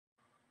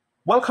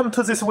Welcome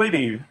to this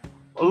video.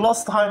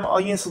 Last time I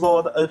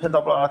installed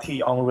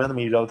OpenWRT on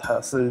Redmi router,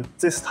 so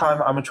this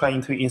time I'm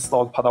trying to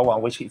install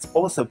Padvan, which is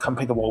also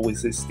compatible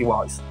with this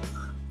device.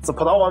 The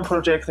Padvan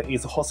project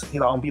is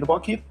hosted on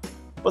Bitbucket,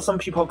 but some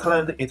people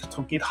claimed it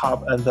to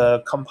GitHub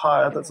and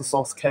compiled the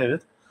source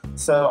code.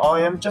 So I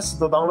am just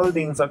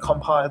downloading the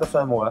compiled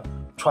firmware,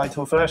 try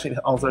to flash it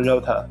on the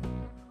router.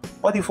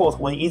 By default,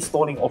 when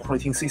installing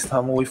operating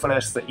system, we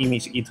flash the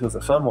image into the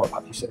firmware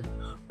partition.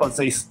 But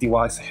this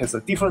device has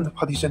a different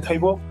partition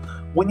table.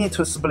 We need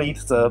to split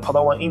the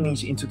Padvan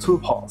image into two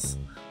parts,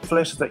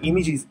 flash the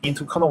images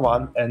into kernel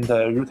 1 and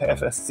root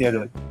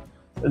FS0.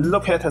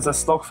 Look at the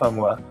stock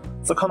firmware.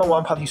 The kernel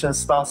 1 partition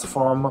starts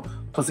from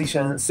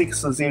position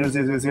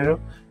 6000,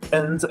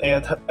 ends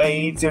at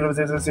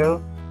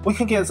A000. We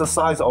can get the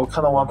size of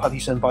kernel 1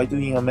 partition by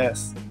doing a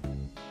math.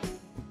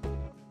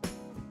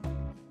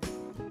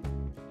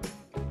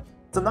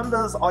 The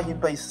numbers are in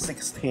base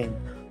 16.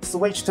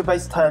 Switch to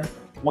base 10,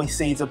 we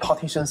see the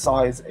partition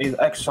size is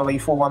actually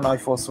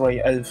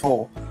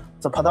 4194304.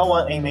 The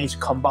Padvan image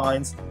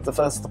combines the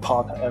first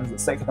part and the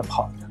second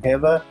part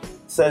together,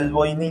 so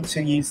we need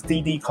to use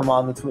dd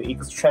command to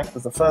extract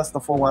the first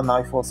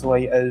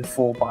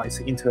 4194304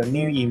 bytes into a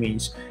new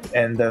image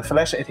and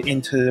flash it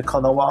into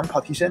kernel 1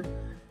 partition.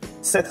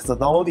 Set the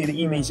downloaded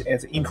image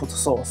as input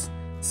source.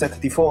 Set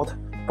default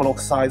block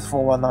size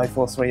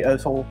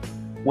 4194304.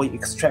 We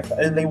extract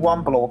only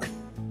one block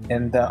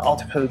and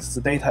output the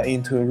data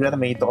into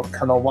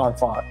redmi.kernel1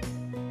 file.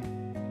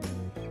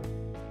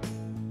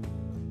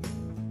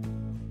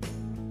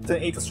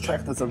 Then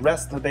extract the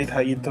rest of the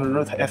data into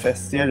root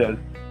FS0.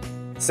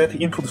 Set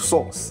input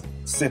source,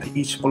 set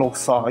each block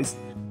size.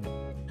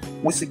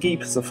 We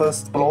skip the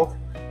first block,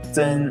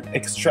 then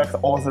extract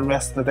all the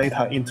rest of the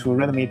data into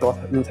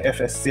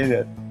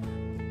redmi.rootfs0.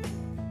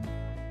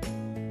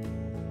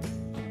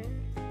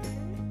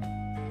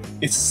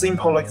 It's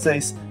simple like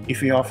this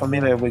if you are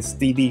familiar with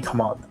dd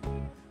command.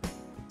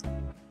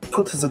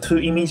 Put the two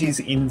images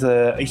in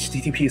the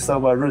HTTP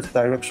server root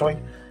directory.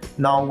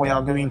 Now we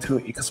are going to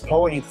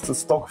exploit the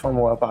stock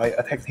firmware by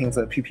attacking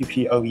the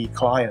PPPoE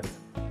client.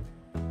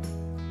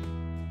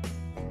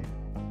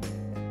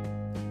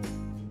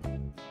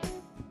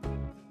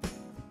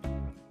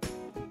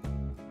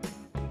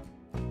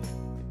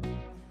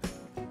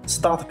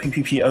 Start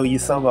PPPoE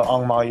server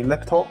on my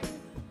laptop.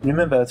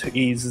 Remember to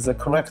use the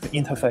correct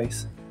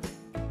interface.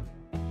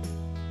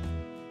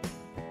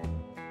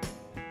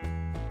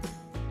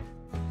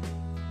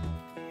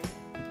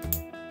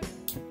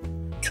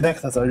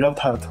 Connect the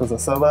router to the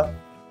server.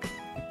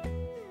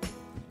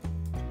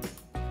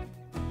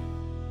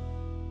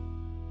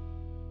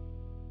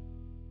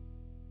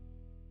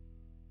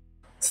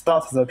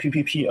 Start the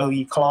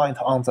PPPoE client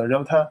on the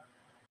router.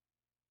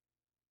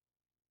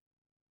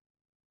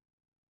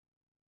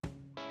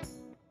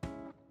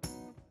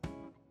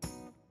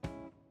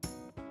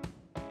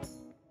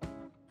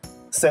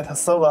 Set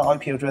server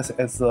IP address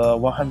as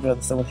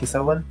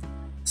 177.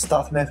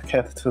 Start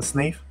netcat to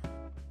sniff.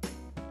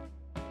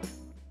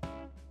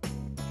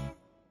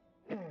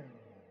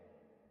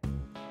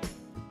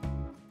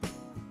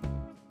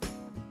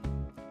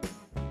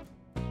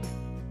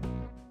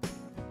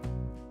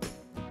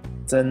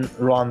 Then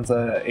run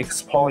the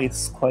exploit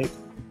script.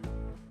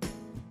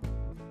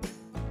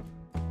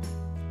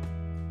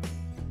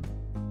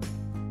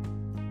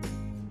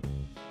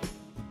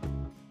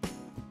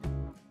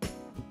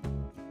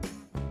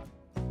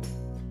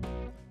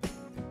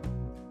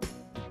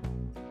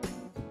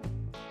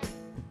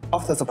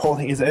 After the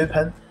port is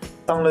open,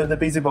 download the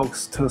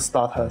BusyBox to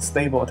start a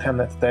stable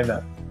telnet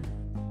demo.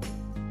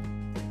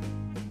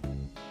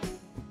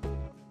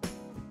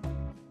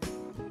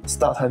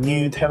 Start a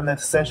new telnet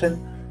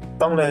session.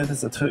 Download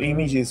the two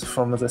images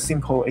from the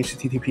simple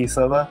HTTP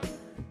server.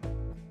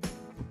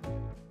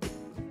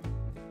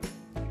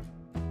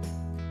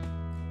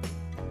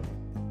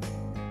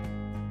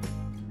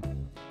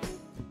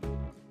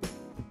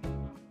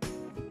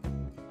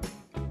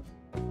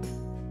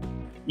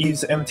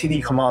 Use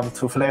mtd command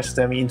to flash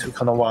them into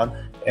kernel 1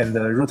 and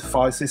root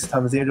file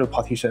system 0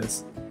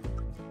 partitions.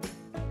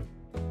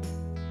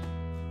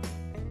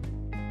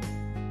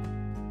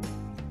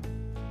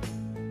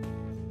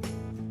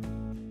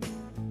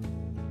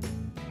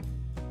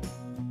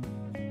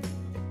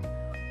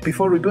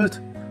 Before reboot,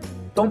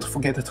 don't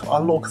forget to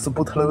unlock the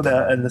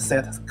bootloader and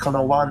set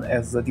kernel 1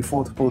 as the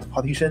default boot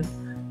partition,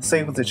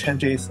 save the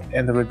changes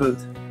and reboot.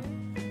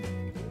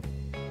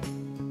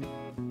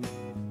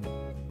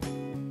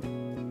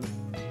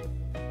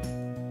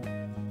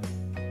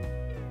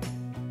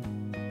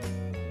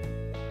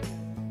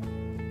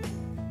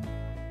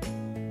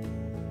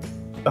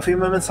 A few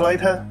moments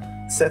later,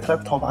 set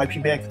laptop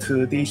IP back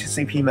to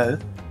DHCP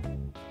mode.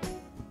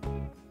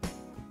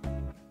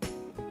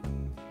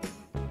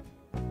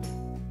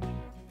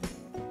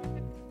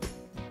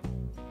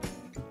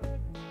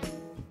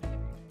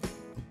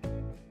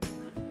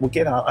 We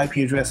get our IP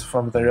address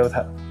from the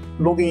router.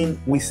 Log in,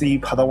 we see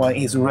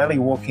Padvan is really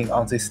working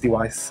on this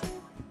device.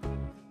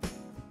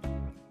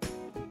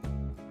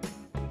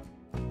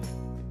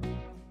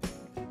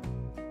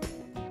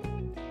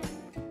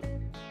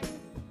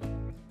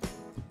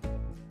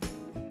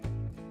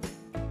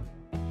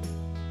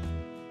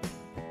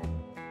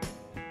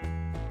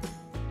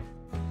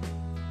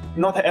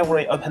 Not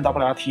every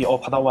OpenWRT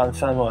or Padvan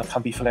firmware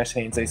can be flashed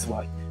in this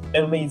way.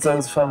 Only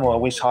those firmware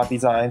which are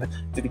designed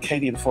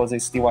dedicated for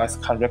this device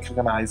can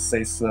recognize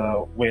this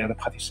weird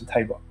partition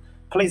table.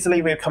 Please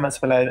leave your comments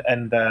below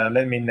and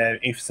let me know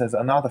if there's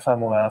another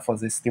firmware for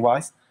this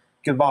device.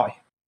 Goodbye.